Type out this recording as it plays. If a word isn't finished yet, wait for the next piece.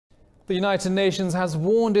The United Nations has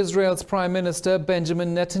warned Israel's Prime Minister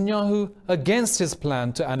Benjamin Netanyahu against his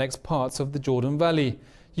plan to annex parts of the Jordan Valley.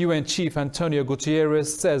 UN Chief Antonio Guterres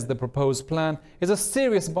says the proposed plan is a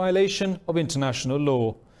serious violation of international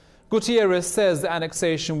law. Guterres says the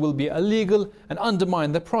annexation will be illegal and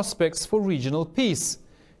undermine the prospects for regional peace.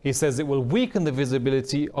 He says it will weaken the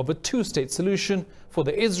visibility of a two-state solution for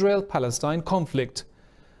the Israel-Palestine conflict.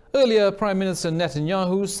 Earlier, Prime Minister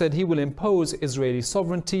Netanyahu said he will impose Israeli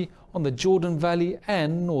sovereignty on the Jordan Valley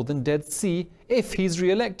and northern Dead Sea if he's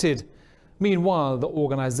re-elected. Meanwhile, the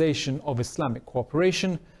Organization of Islamic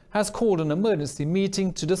Cooperation has called an emergency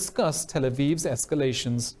meeting to discuss Tel Aviv's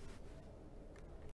escalations.